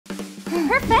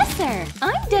Professor,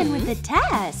 I'm done with the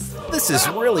test. This is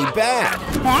really bad.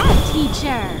 Bad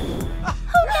teacher. Oh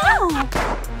no!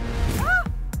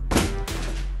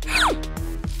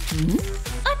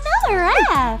 Another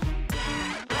F.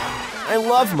 I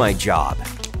love my job.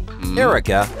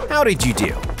 Erica, how did you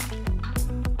do?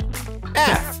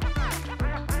 F.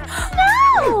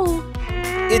 No!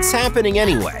 It's happening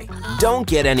anyway. Don't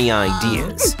get any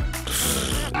ideas.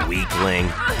 Weakling.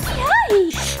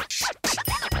 Yikes!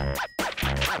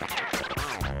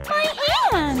 My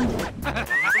hand!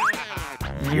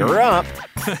 You're up.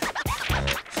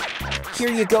 Here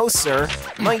you go, sir.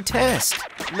 My test.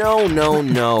 No, no,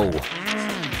 no.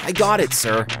 I got it,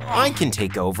 sir. I can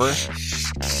take over.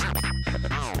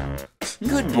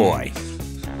 Good boy.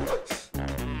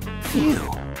 Phew.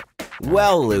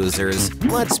 Well, losers,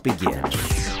 let's begin.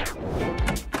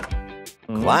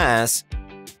 Class.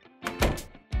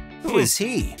 Who is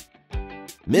he?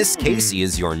 Miss Casey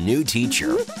is your new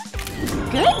teacher.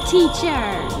 Good teacher!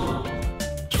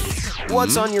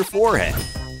 What's on your forehead?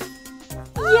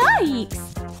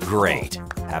 Yikes! Great.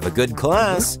 Have a good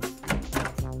class.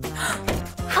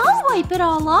 I'll wipe it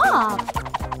all off.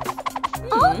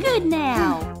 All good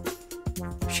now.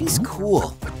 She's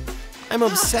cool. I'm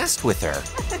obsessed with her.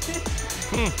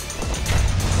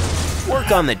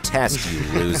 Work on the test, you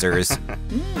losers.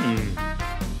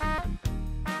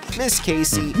 Miss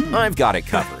Casey, I've got it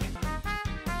covered.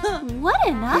 What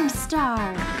an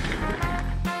upstart.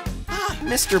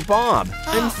 Mr. Bob,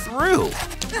 I'm through.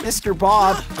 Mr.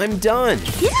 Bob, I'm done.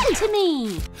 Give it to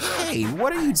me. Hey,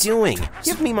 what are you doing?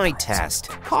 Give me my test.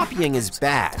 Copying is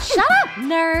bad. Shut up,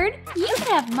 nerd. You can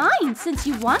have mine since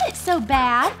you want it so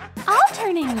bad. I'll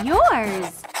turn in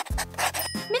yours.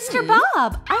 Mr.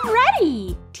 Bob, I'm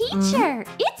ready. Teacher,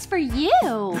 it's for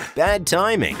you. Bad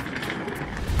timing.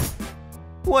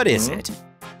 What is it?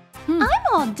 I'm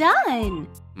all done.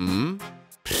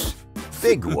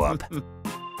 Big whoop.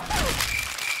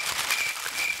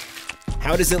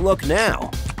 How does it look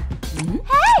now?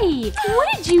 Hey, what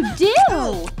did you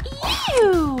do?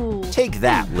 Ew. Take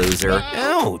that, loser.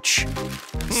 Ouch.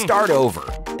 Start over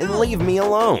and leave me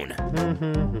alone.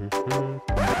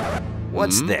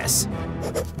 What's this?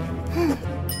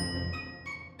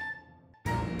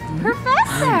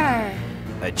 Professor,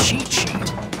 A cheat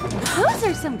sheet. those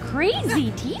are some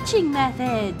crazy teaching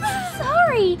methods.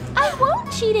 Sorry, I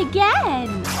won't cheat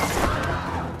again.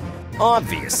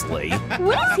 Obviously.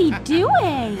 What is he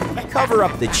doing? Cover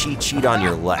up the cheat sheet on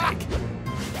your leg.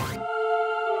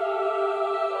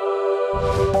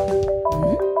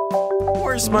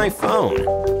 Where's my phone?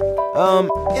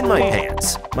 In my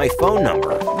pants. My phone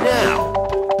number. Now.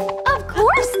 Of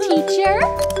course, teacher.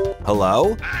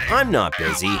 Hello? I'm not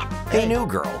busy. Hey, new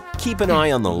girl, keep an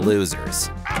eye on the losers.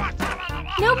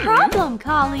 No problem,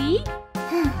 colleague.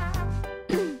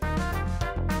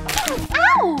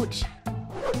 Ouch!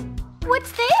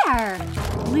 What's there?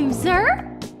 Loser?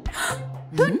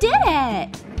 Who did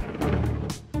it?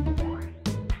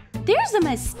 There's a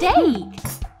mistake.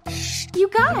 You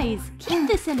guys, keep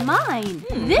this in mind.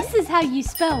 This is how you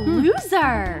spell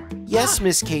loser. Yes,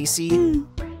 Miss Casey.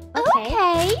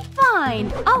 Okay,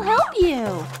 fine. I'll help you.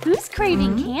 Who's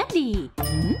craving candy?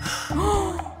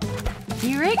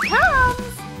 Here it comes.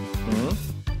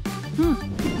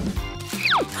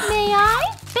 May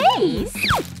I? Face.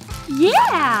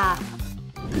 Yeah.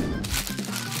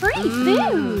 Free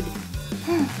food.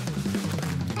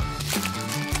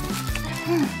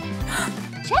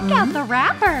 Check out the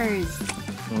wrappers.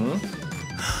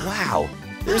 Wow,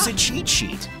 there's a cheat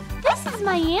sheet. This is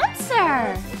my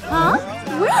answer. Huh?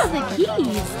 Where are the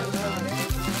keys?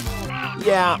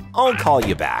 Yeah, I'll call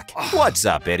you back. What's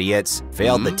up, idiots?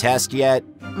 Failed the test yet?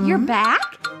 You're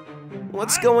back?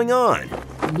 What's going on?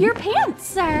 Your pants,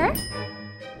 sir.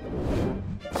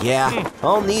 Yeah,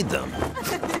 I'll need them.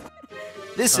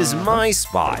 This is my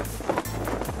spot.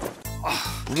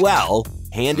 Well,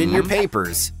 hand in your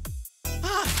papers.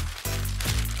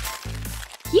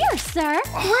 Here, sir.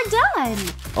 We're done.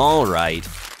 All right.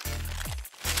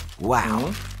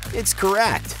 Wow, it's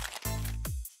correct.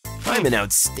 I'm an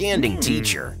outstanding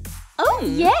teacher. Oh,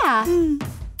 yeah.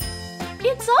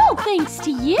 It's all thanks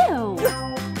to you.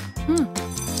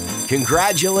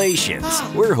 Congratulations!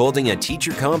 We're holding a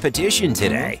teacher competition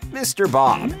today. Mr.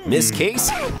 Bob, Miss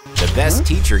Casey, the best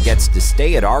teacher gets to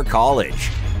stay at our college.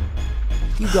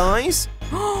 You guys?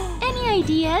 Any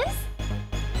ideas?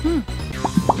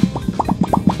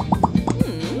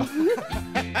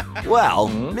 Well,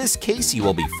 Miss Casey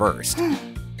will be first.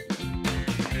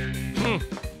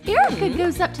 Erica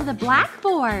goes up to the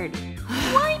blackboard.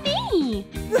 Why me?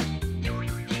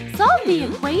 Solve the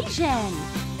equation.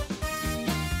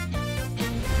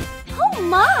 Oh Oh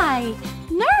my!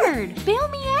 Nerd, bail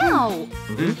me out!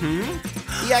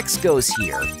 The x goes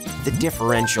here. The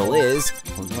differential is…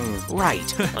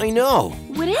 Right, I know.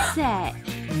 What is it?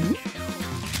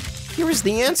 Here is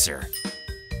the answer.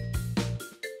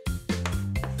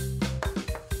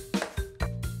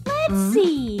 Let's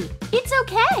see. It's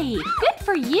okay. Good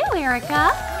for you,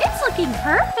 Erica. It's looking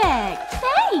perfect.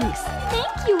 Thanks.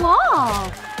 Thank you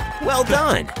all. Well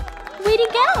done. Way to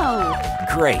go.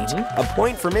 Great. A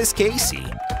point for Miss Casey.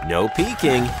 No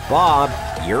peeking. Bob,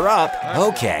 you're up.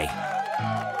 Okay.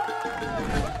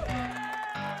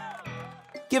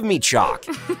 Give me chalk.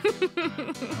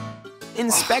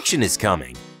 Inspection is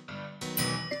coming.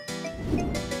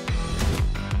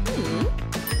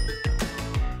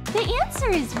 The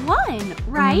answer is 1,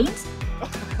 right?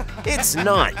 It's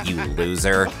not, you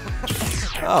loser.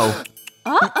 Oh,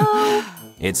 Uh-oh.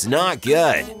 it's not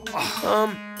good.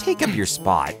 Take up your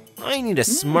spot. I need a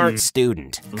smart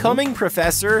student. Coming,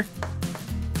 Professor.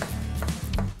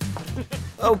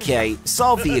 Okay,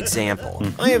 solve the example.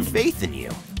 I have faith in you.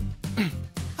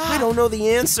 I don't know the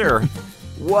answer.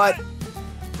 What?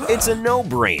 It's a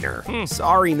no-brainer.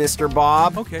 Sorry, Mr.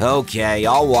 Bob. Okay,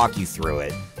 I'll walk you through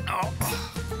it.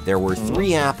 There were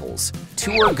 3 apples.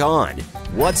 2 are gone.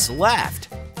 What's left?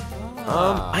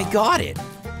 I got it.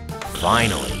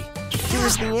 Finally.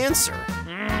 Here's the answer.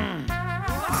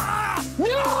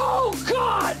 No,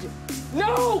 God!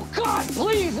 No, God,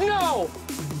 please, no!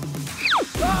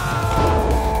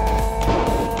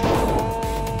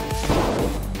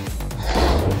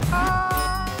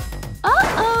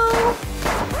 Uh-oh.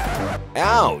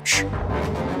 Ouch.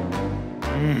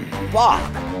 Bob,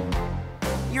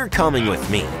 you're coming with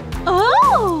me.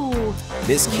 Oh!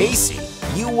 Miss Casey,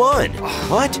 you won.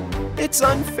 What? It's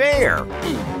unfair.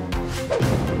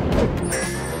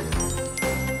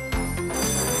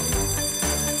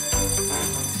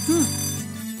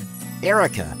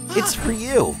 Erica, it's for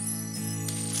you.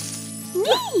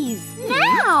 Knees,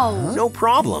 now! No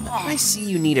problem. I see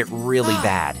you need it really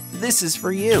bad. This is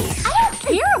for you. I don't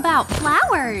care about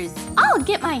flowers. I'll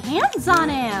get my hands on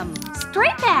him.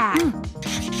 Straight back.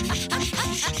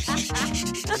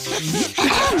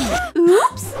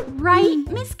 Oops. Right,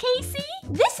 Miss Casey?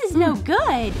 This is no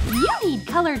good. You need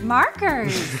colored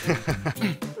markers.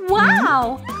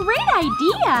 Wow, great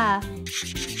idea.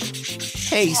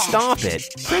 Hey, stop it.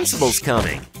 Principal's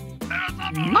coming.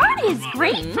 Art is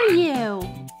great for you.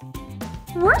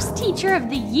 Worst teacher of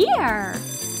the year.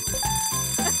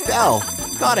 Belle,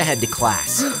 gotta head to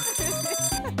class.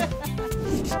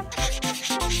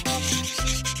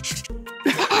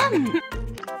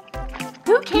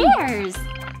 Who cares?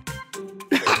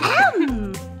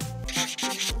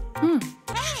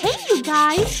 Hey, you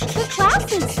guys, the class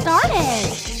has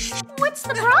started. What's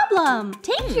the problem?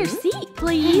 Take your seat,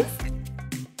 please.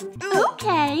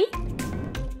 Okay.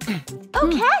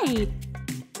 Okay.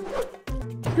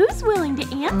 Who's willing to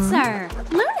answer?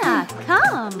 Luna,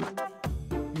 come.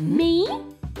 Me?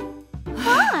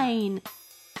 Fine.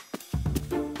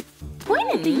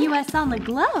 Point at the U.S. on the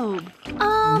globe.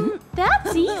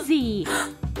 That's easy.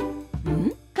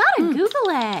 Gotta Google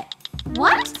it.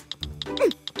 What?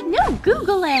 No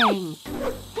Googling.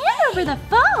 Hand over the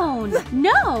phone.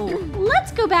 No,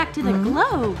 let's go back to the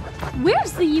globe.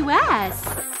 Where's the U.S.?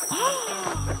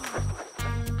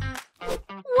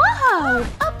 Whoa,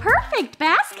 a perfect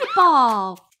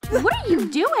basketball. What are you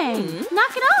doing?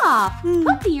 Knock it off.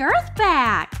 Put the earth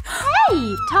back.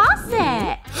 Hey, toss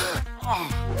it.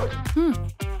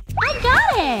 I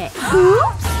got it.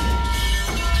 Oops.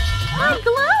 My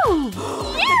globe.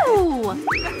 Ew.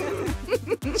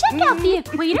 Check out the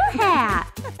equator hat.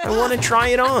 I want to try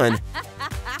it on.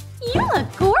 You look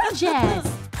gorgeous.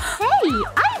 Hey,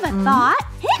 I have a thought.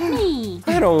 Hit me.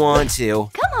 I don't want to.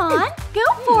 Come on, go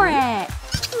for it.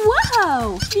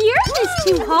 Whoa, the earth is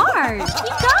too hard.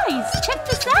 You guys, check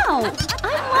this out.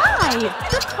 I'm live.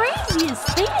 The craziest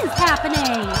thing is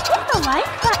happening. Hit the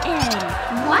like button.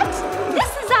 What?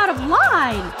 This is out of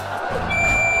line.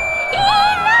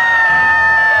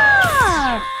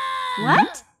 Enough!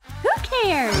 What? Who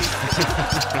cares?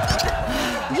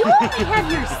 You only have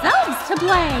yourselves to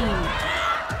blame.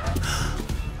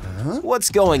 What's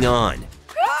going on?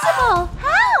 Principal,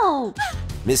 help!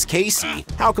 Miss Casey,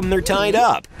 how come they're tied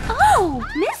up? Oh,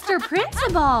 Mr.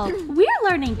 Principal, we're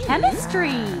learning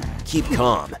chemistry. Keep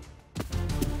calm.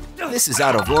 This is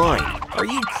out of line. Are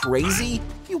you crazy?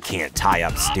 You can't tie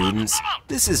up students.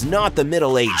 This is not the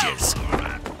Middle Ages.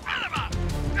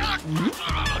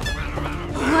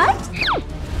 What?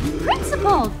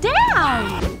 Principal,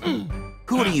 down!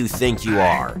 Who do you think you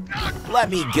are? Let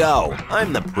me go.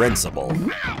 I'm the principal.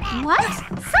 What?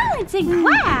 Silence in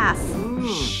class!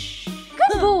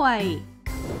 Good boy.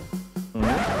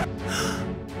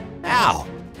 Ow!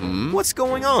 What's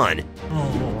going on?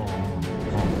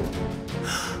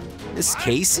 Miss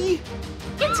Casey?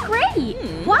 It's great!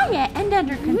 Quiet and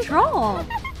under control.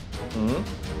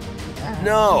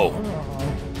 No!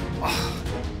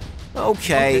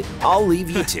 Okay, I'll leave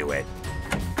you to it.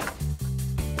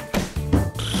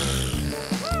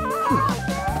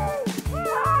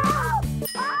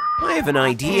 I have an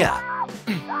idea.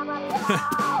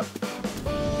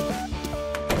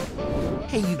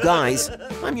 Hey, you guys,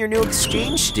 I'm your new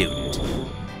exchange student.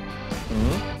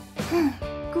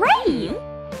 Great!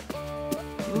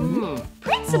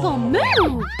 Principal,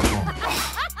 move!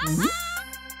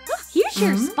 Here's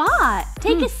your spot.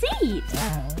 Take a seat.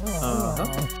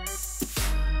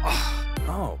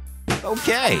 Oh,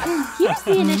 okay. Here's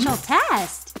the initial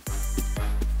test.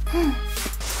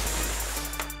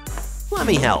 Let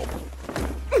me help.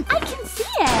 I can see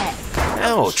it.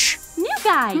 Ouch. New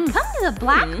guy, come to the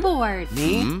blackboard.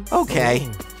 Me? Okay.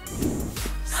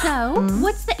 So,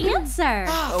 what's the answer?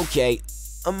 Okay,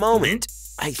 a moment.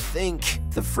 I think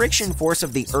the friction force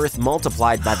of the Earth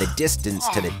multiplied by the distance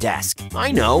to the desk.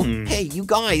 I know. Hey, you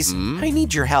guys, I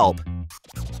need your help.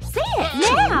 Say it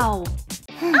now.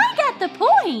 I got the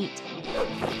point.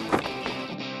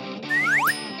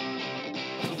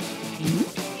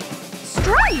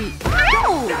 Straight.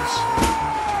 Ouch.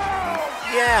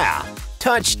 Yeah,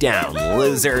 touchdown,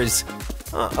 losers.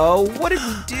 Uh-oh, what did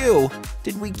we do?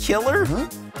 Did we kill her?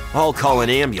 I'll call an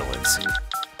ambulance.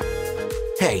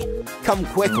 Hey, come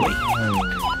quickly.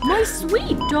 My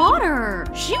sweet daughter.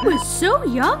 She was so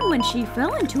young when she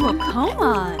fell into a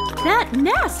coma. That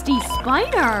nasty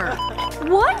spider.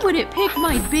 Why would it pick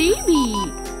my baby?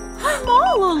 I'm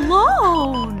all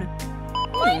alone.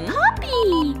 My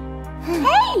puppy.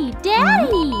 Hey,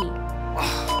 Daddy.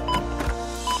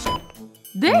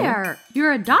 There,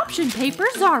 your adoption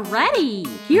papers are ready.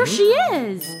 Here she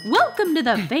is. Welcome to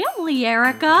the family,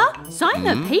 Erica. Sign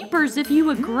the papers if you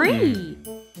agree.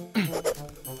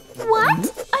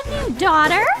 What? A new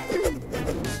daughter?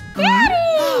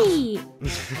 Daddy!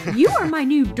 You are my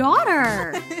new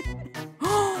daughter.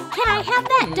 Can I have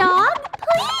that dog?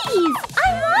 Please! I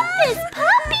want this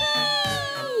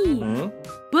puppy!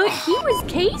 But he was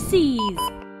Casey's.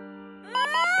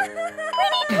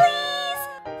 Pretty please!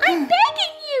 I'm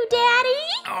begging you, Daddy!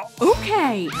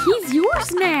 Okay, he's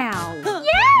yours now.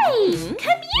 Yay!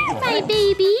 Come here, my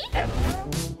baby.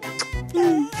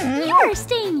 You are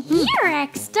staying here,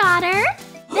 ex-daughter.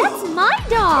 That's my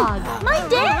dog, my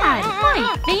dad,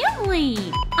 my family.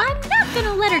 I'm not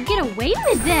gonna let her get away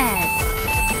with this.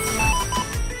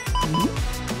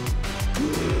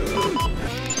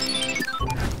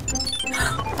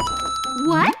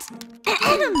 What?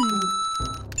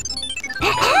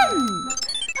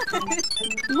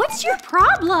 What's your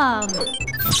problem?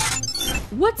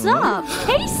 What's up?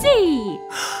 Casey!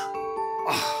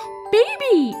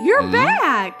 Baby, you're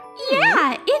back!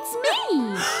 Yeah, it's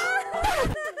me!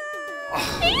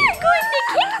 They're going to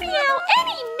kick me out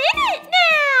any minute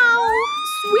now!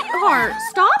 Sweetheart,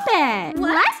 stop it!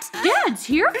 What? Dad's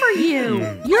here for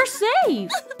you! You're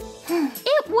safe!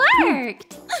 It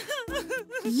worked!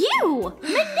 You!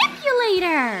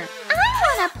 Manipulator! I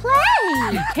wanna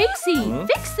play! Casey,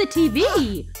 fix the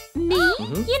TV! Me?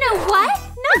 You know what?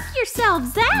 Knock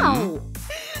yourselves out!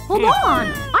 Hold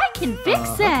on! I can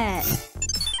fix it!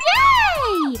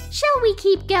 Yay! Shall we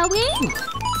keep going?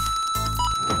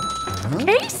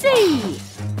 Casey!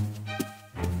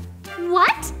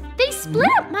 What? They split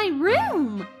up my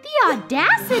room! The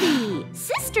audacity!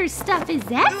 Sister's stuff is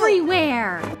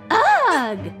everywhere!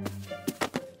 Ugh!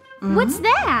 What's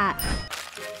that?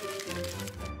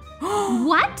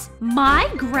 What? My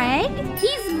Greg?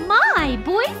 He's my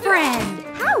boyfriend!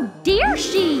 How dare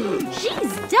she?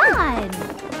 She's done!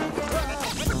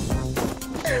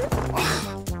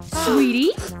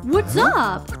 Sweetie, what's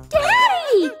up?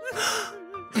 Daddy!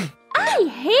 I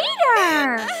hate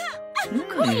her!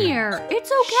 Come here,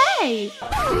 it's okay.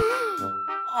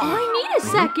 I need a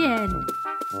second.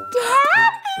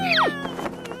 Dad?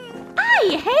 I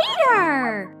hate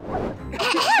her!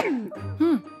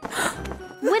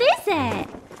 What is it?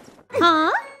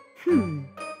 Huh?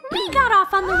 We got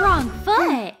off on the wrong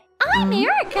foot. I'm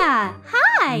Erica.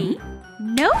 Hi.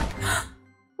 Nope.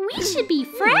 We should be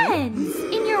friends.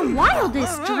 In your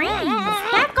wildest dreams.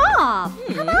 Back off.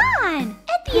 Come on.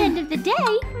 At the end of the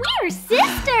day, we're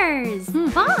sisters.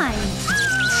 Fine.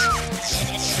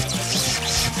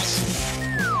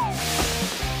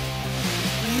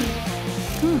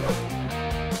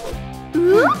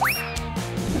 Oops.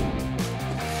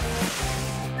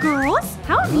 Girls,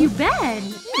 how have you been?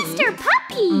 Mr.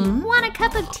 Puppy! Want a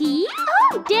cup of tea?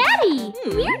 Oh, Daddy!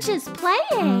 We're just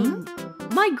playing.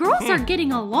 my girls are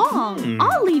getting along.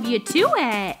 I'll leave you to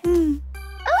it.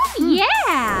 Oh,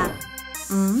 yeah.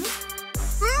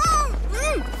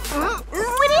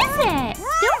 What is it?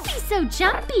 Don't be so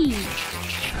jumpy.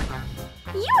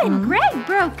 You and Greg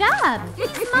broke up.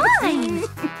 He's mine.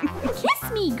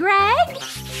 Kiss me, Greg.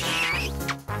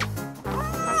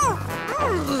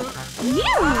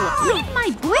 You! Leave my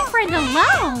boyfriend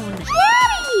alone!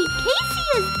 Daddy! Casey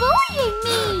is bullying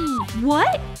me!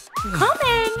 What?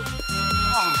 Coming!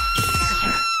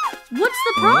 What's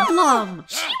the problem?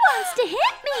 She wants to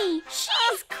hit me!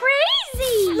 She's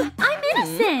crazy! I'm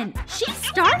innocent! She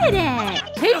started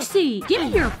it! Casey, give me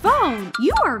your phone!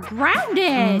 You are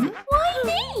grounded! Why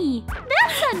me?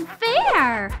 That's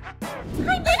unfair!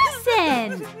 I'm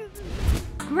innocent!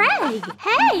 Greg,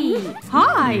 hey!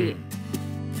 Hi!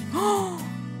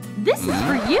 This is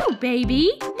for you,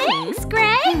 baby! Thanks,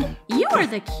 Greg! You are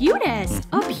the cutest!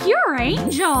 A pure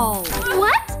angel!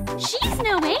 What? She's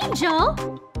no angel!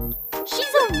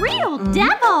 She's a real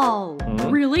devil!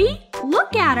 Really?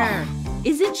 Look at her!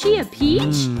 Isn't she a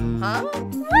peach?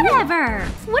 Whatever!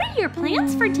 What are your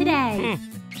plans for today?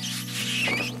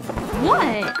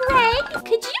 What? Greg,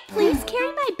 could you please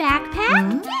carry my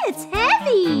backpack? It's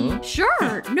heavy!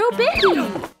 Sure, no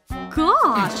biggie!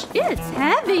 Gosh, it's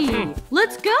heavy!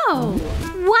 Let's go!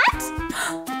 What?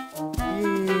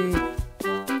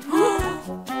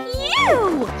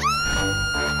 You!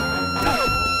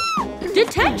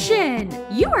 Detention!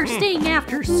 You are staying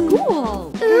after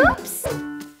school! Oops!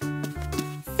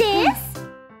 Sis?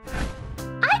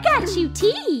 I got you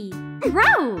tea!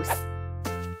 Gross!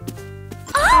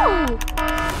 Oh!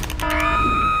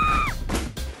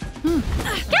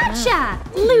 Gotcha!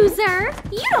 Loser!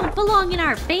 You don't belong in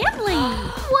our family!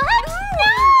 What?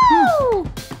 No!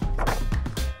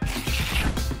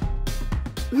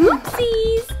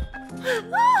 Oopsies!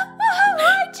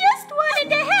 I just wanted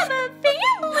to have a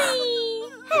family!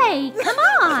 Hey, come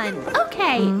on!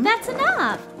 Okay, that's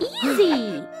enough!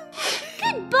 Easy!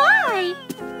 Goodbye!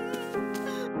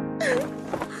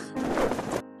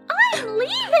 I'm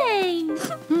leaving!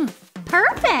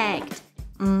 Perfect!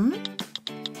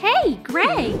 Hey,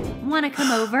 Greg, wanna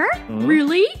come over?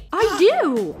 Really? I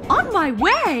do! On my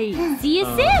way! See you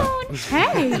soon!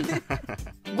 Hey!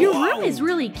 Your room is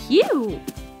really cute!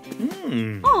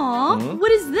 Aw,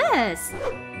 what is this?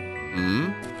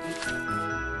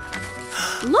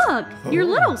 Look, your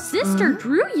little sister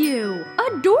drew you!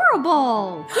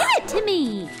 Adorable! Give it to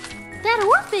me! That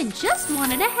orphan just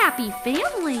wanted a happy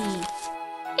family!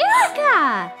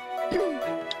 Erica!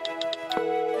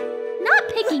 Not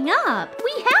picking up!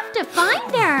 We have to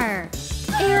find her!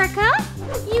 Erica?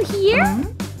 You here?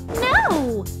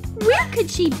 No! Where could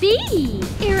she be?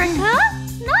 Erica?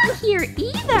 Not here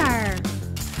either!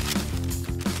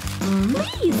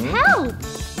 Please help!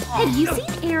 Have you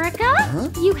seen Erica?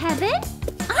 You haven't?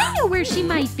 I know where she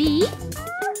might be!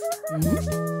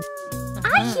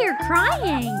 I hear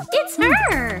crying! It's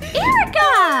her!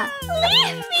 Erica!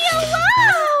 Leave me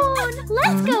alone!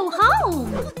 Let's go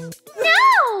home!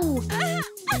 No!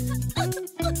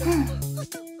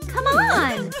 Come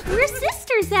on! We're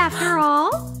sisters after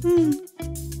all!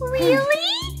 Really?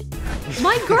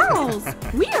 My girls!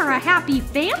 We are a happy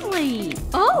family!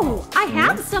 Oh, I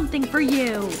have something for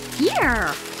you!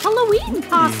 Here! Halloween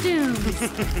costumes!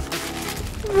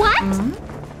 What?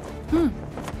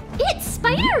 It's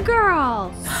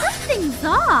Spider-Girl! Something's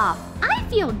off! I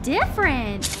feel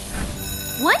different!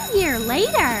 1 year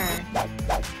later!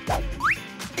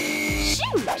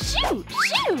 Shoo! Shoo!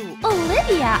 Shoo!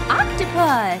 Olivia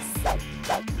Octopus!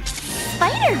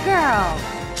 Spider-Girl!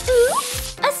 Oops!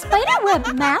 A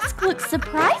spiderweb mask looks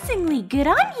surprisingly good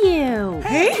on you!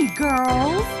 Hey,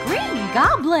 girls! Green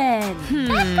Goblin!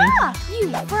 Back off,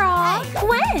 you frog!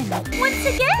 Gwen! Once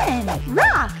again!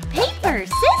 Rock, paper,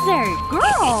 scissors!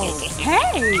 Girls!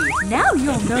 Hey! Now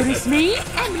you'll notice me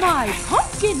and my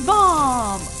pumpkin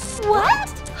bomb! What?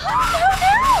 Oh,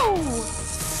 no!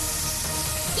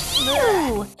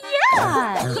 Ew!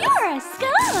 Yeah! You're a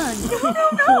skunk!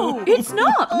 No! It's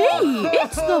not me!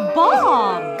 It's the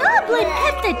bomb! Goblin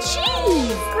kept the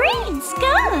cheese! Green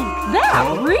skunk! That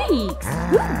reeks!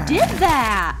 Who did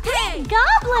that? Green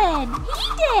Goblin! He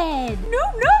did!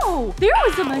 No! There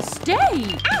was a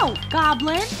mistake! Out,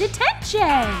 Goblin! Detention!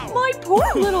 My poor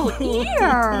little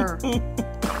ear!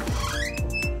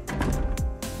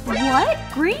 What?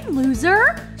 Green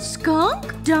loser?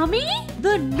 Skunk? Dummy?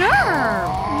 The nerve!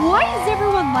 Why is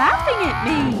everyone laughing at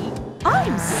me?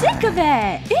 I'm sick of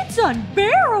it! It's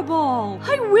unbearable!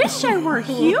 I wish I were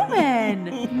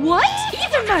human! What?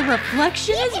 Even my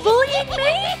reflection is bullying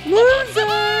me?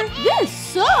 Loser! This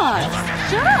sucks!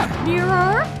 Shut up,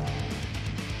 mirror!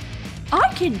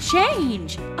 I can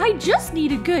change. I just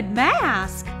need a good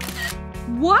mask.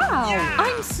 Wow,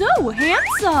 I'm so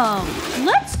handsome.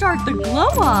 Let's start the glow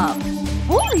up.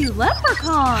 Holy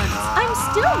leprechauns, I'm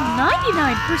still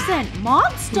 99%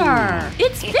 monster.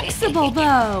 It's fixable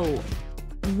though.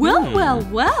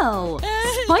 Well.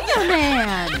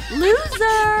 Spider-Man,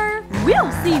 loser.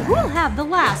 We'll see who'll have the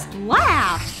last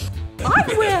laugh. I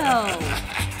will.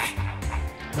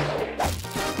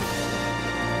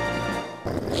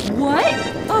 What?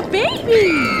 A baby!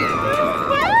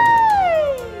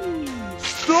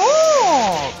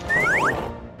 Stop!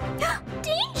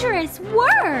 Dangerous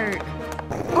work!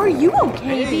 Are you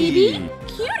okay, baby?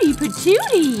 Cutie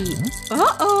patootie!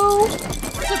 Uh-oh!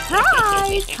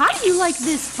 Surprise! How do you like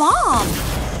this bomb?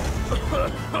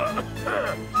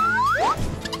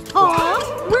 Huh?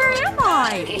 Where am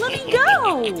I? Let me go!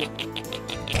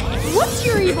 What's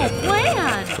your evil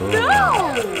plan?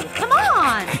 No! Come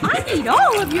on! I need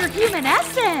all of your human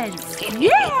essence!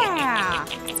 Yeah!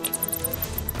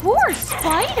 Poor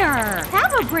spider!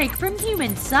 Have a break from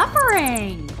human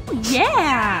suffering!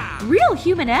 Yeah! Real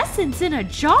human essence in a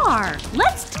jar!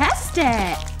 Let's test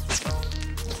it!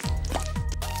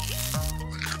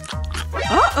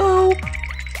 Uh-oh!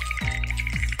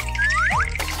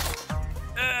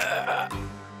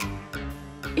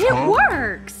 It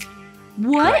works!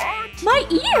 What? My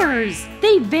ears!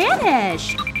 They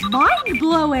vanished!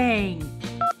 Mind-blowing!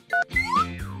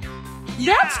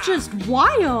 That's just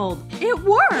wild! It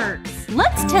works!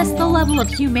 Let's test the level of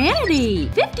humanity!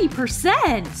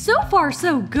 50%! So far,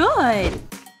 so good!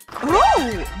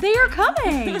 Oh! They are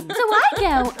coming! So I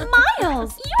go,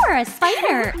 Miles, you are a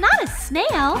spider, not a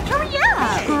snail. Hurry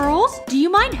up! Girls, do you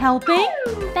mind helping?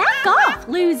 Back off,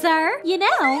 loser! You know,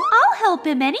 I'll help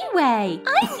him anyway.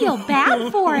 I feel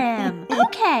bad for him.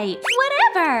 Okay,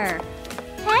 whatever.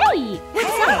 Hey,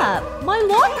 what's up? My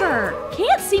locker!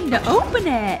 Can't seem to open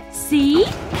it. See?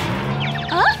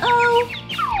 Uh-oh!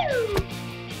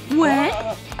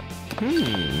 What?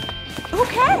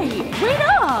 Okay, wait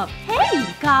up! Hey,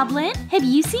 Goblin, have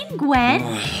you seen Gwen?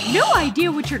 No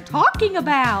idea what you're talking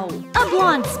about. A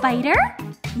blonde spider?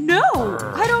 No,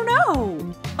 I don't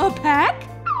know. A peck?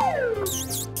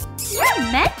 You're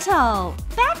mental.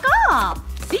 Back off.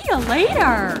 See you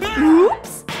later.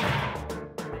 Oops.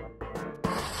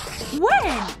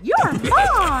 Gwen, you're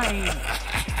mine.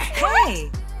 Hey!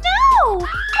 No!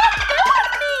 Let go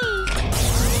of me!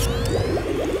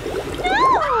 No!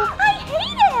 I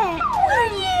hate it! Who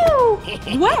are you?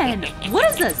 Gwen, what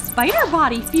does a spider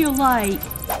body feel like?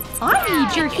 I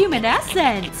need your human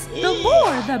essence. The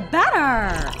more, the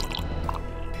better.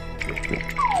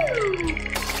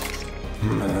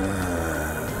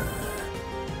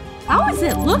 How is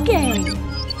it looking?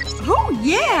 Oh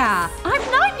yeah! I'm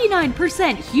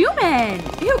 99% human!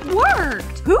 It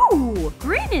worked! Ooh!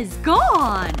 Green is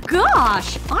gone!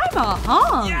 Gosh! I'm a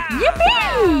hunk!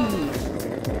 Yippee!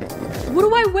 What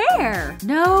do I wear?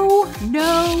 No.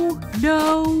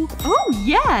 Oh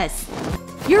yes!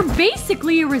 You're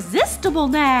basically irresistible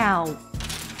now!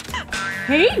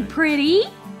 Hey, pretty!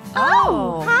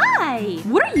 Oh. Hi!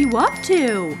 What are you up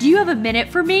to? Do you have a minute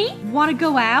for me? Want to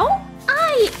go out?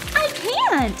 I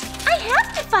can't! I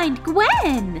have to find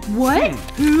Gwen! What?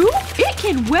 Who? It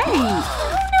can wait!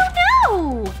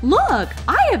 No! Look!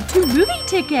 I have 2 movie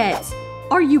tickets!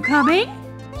 Are you coming?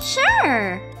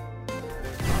 Sure!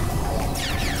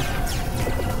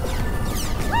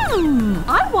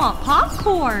 I want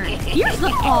popcorn! Here's the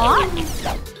pot!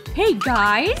 Hey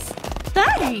guys!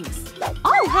 Thanks!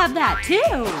 I'll have that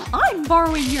too! I'm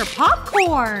borrowing your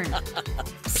popcorn!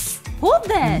 Psst, hold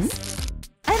this!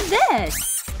 And this!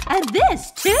 And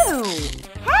this too!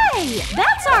 Hey!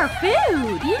 That's our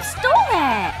food! You stole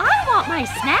it! I want my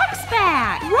snacks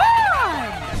back!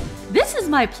 Run! This is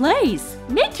my place!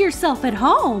 Make yourself at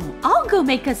home! I'll go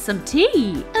make us some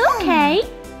tea! Okay!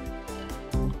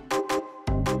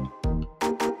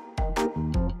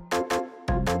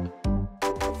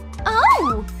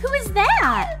 Oh! Who is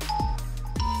that?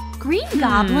 Green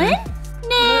Goblin?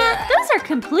 Nah, those are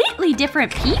completely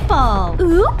different people!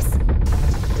 Oops!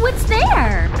 What's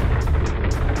there?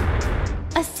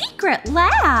 A secret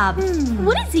lab!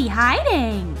 What is he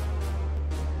hiding?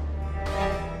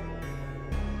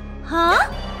 Huh?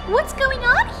 What's going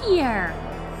on here?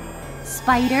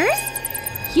 Spiders?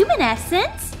 Human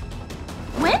essence?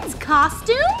 Gwen's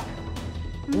costume?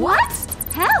 What?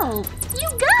 Help! You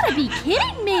gotta be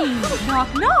kidding me!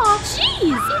 Knock knock!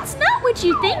 Jeez, it's not what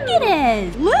you think it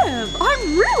is! Liv,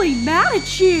 I'm really mad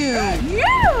at you!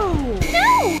 No!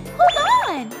 Hold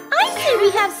on! I say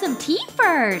we have some tea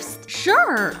first!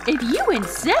 Sure, if you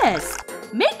insist.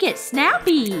 Make it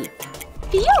snappy.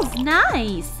 Feels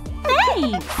nice.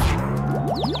 Thanks!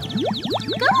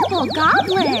 Cool,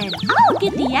 Goblin! I'll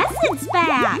get the essence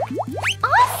back!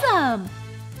 Awesome!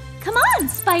 Come on,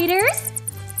 spiders!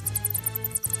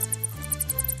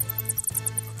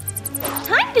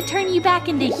 Time to turn you back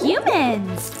into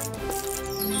humans!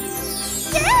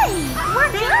 Yay!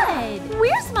 We're good!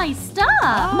 Where's my stuff?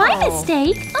 My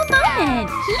mistake! A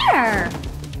moment! Here!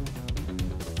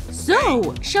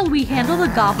 So, shall we handle the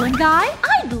goblin guy?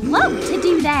 I'd love to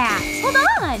do that! Hold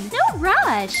on! No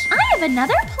rush! I have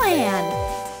another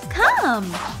plan!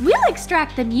 Come! We'll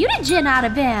extract the mutagen out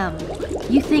of him!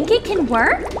 You think it can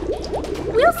work?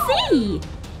 We'll see!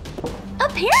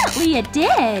 Apparently it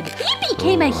did! He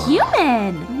became a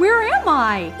human! Where am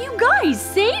I? You guys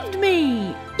saved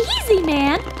me! Easy,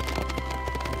 man!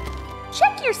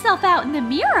 Check yourself out in the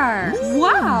mirror!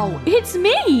 Wow! It's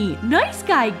me! Nice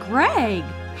guy, Greg!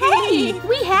 Hey!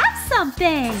 We have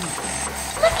something!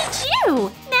 Look at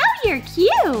you! Now you're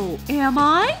cute! Am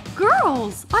I?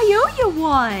 Girls, I owe you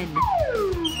one!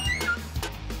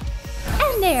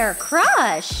 And there,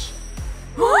 Crush!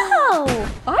 Whoa!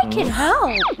 I can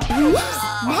help! Oops!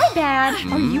 My bad!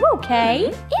 Are you okay?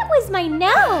 It was my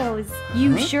nose!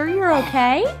 You sure you're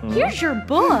okay? Here's your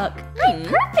book! I'm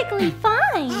perfectly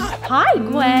fine! Hi,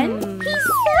 Gwen! He's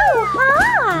so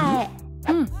hot!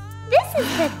 This is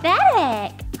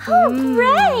pathetic! Oh,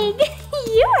 Greg!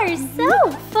 You are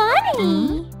so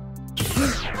funny!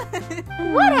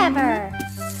 Whatever!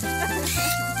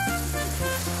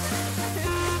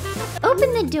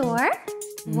 Open the door?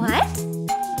 What?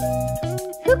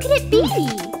 Who could it be?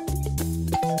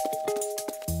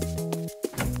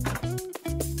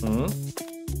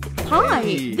 Hi,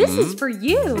 this is for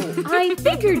you. I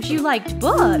figured you liked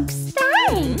books.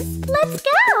 Thanks. Let's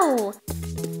go.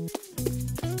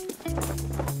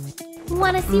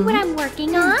 Want to see what I'm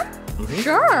working on?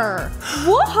 Sure.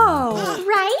 Whoa.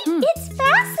 Right? It's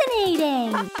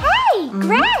fascinating. Hey,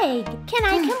 Greg, can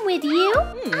I come with you?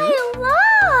 I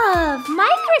love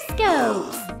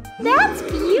microscopes. That's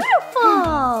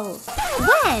beautiful.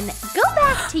 Gwen, go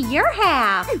back to your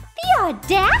half. The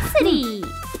audacity.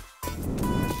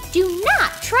 Do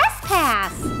not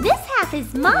trespass. This half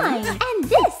is mine, and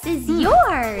this is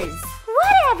yours.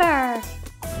 Whatever.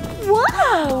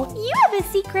 Whoa! You have a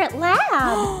secret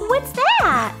lab! What's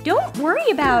that? Don't worry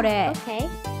about it. Okay.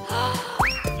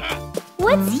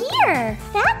 What's here?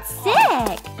 That's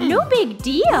sick! No big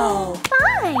deal.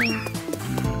 Fine.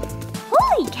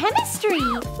 Holy chemistry!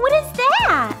 What is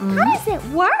that? How does it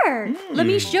work? Let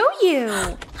me show you.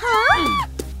 Huh?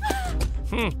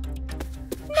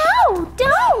 No,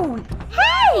 don't!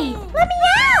 Hey! Let me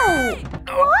out!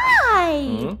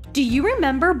 Why? Do you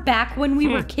remember back when we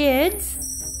were kids?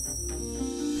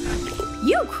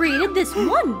 You created this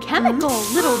one chemical,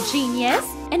 little genius,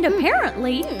 and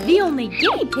apparently the only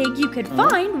guinea pig you could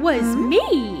find was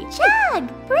me. Chug,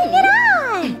 bring it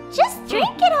on! Just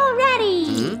drink it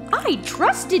already! I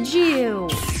trusted you!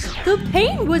 The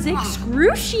pain was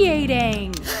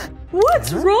excruciating!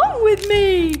 What's wrong with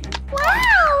me?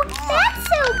 Wow, that's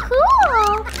so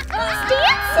cool! Who's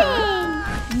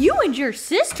dancing? You and your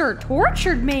sister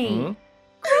tortured me.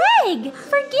 Greg,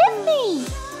 forgive me!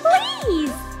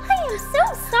 Please! I am so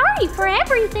sorry for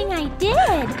everything I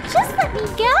did. Just let me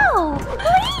go.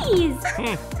 Please.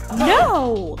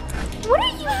 No. What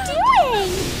are you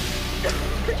doing?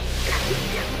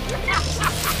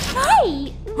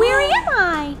 Hey, where am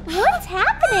I? What's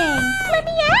happening? Let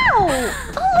me out.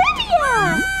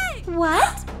 Olivia.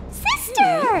 What?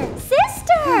 Sister.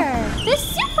 Sister. The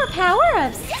superpower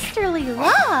of sisterly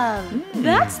love.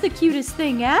 That's the cutest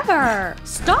thing ever.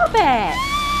 Stop it.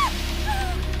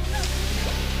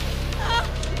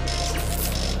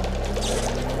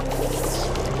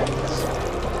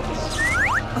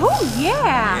 Oh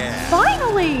yeah!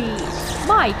 Finally!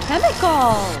 My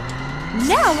chemical!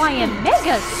 Now I am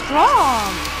mega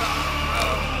strong!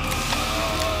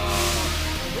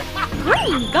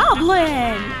 Green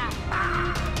Goblin!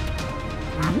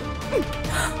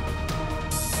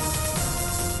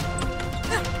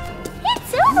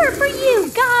 It's over for you,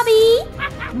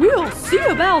 Gobby! We'll see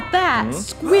about that,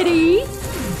 Squiddy!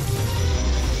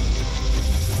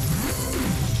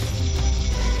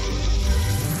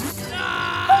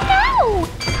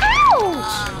 Ouch!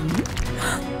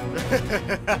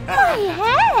 My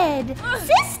head!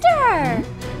 Sister!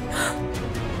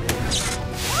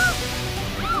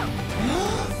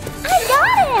 I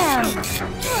got him!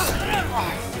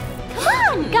 Come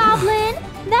on, Goblin!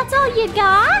 That's all you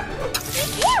got? You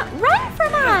can't run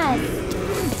from us!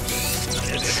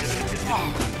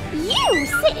 You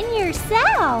sit in your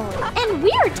cell! And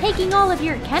we're taking all of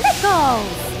your chemicals!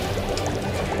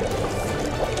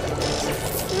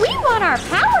 We want our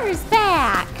powers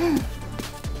back!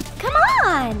 Come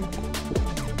on! on!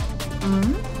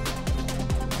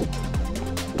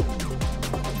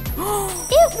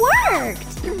 It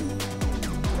worked!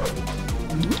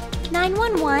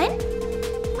 911?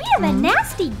 We have a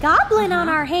nasty goblin on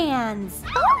our hands!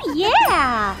 Oh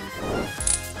yeah!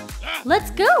 Let's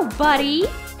go, buddy!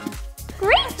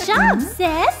 Great job,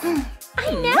 sis!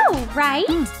 I know, right?